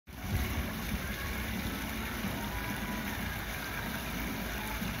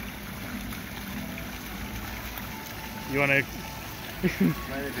You wanna? Am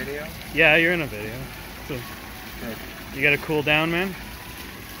I in a video? Yeah, you're in a video. So, Good. you gotta cool down, man.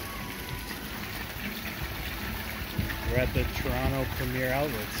 We're at the Toronto Premier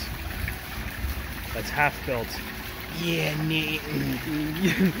Outlets. That's half built. Yeah,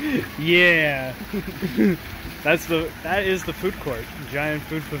 Nathan. Yeah. That is the food court. Giant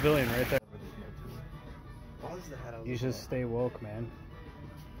food pavilion right there. You just stay woke, man.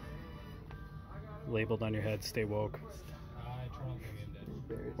 Labeled on your head, stay woke.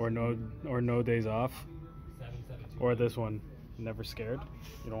 Or no days off. Or this one, never scared.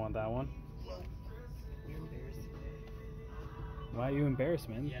 You don't want that one? Why are you embarrassed,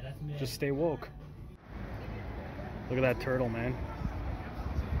 man? Just stay woke. Look at that turtle, man.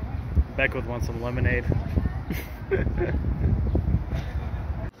 Beck would want some lemonade.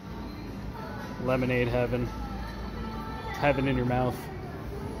 Lemonade heaven. Heaven in your mouth.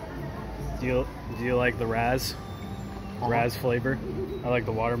 Do you like the Raz? Raz flavor? I like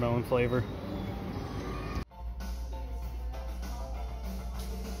the watermelon flavor.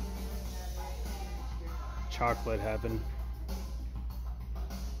 Chocolate heaven.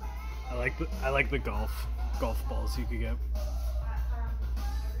 I like the golf balls you could get.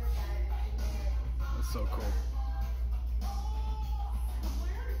 That's so cool.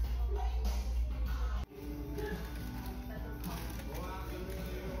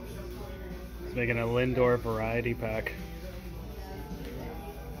 He's making a Lindor variety pack.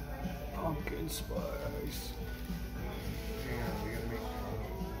 Pumpkin spice.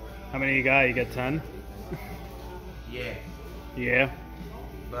 How many you got? You got 10? Yeah. Yeah.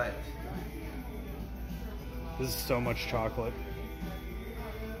 But this is so much chocolate.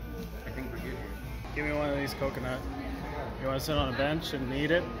 I think we're good here. Give me one of these coconut. You want to sit on a bench and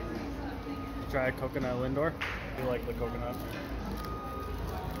eat it? Try a coconut Lindor. You like the coconut?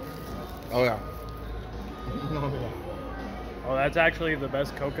 Oh yeah. Oh, that's actually the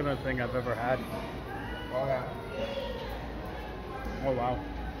best coconut thing I've ever had. Oh yeah. Oh wow.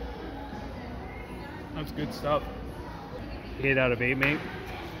 That's good stuff. 8 out of 8, mate.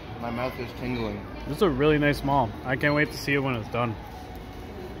 My mouth is tingling. This is a really nice mall. I can't wait to see it when it's done.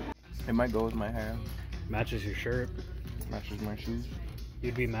 It might go with my hair. Matches your shirt. Matches my shoes.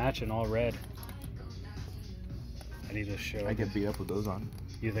 You'd be matching all red. I need to show. I get beat up with those on.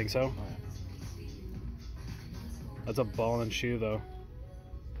 You think so? Oh, yeah. That's a ballin' shoe though.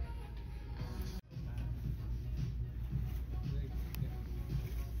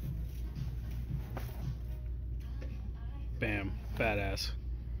 Bam. Badass.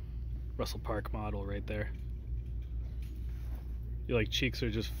 Russell Park model right there. Your like cheeks are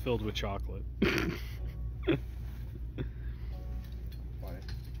just filled with chocolate. You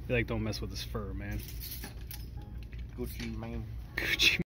like don't mess with his fur, man. Gucci, man. Gucci.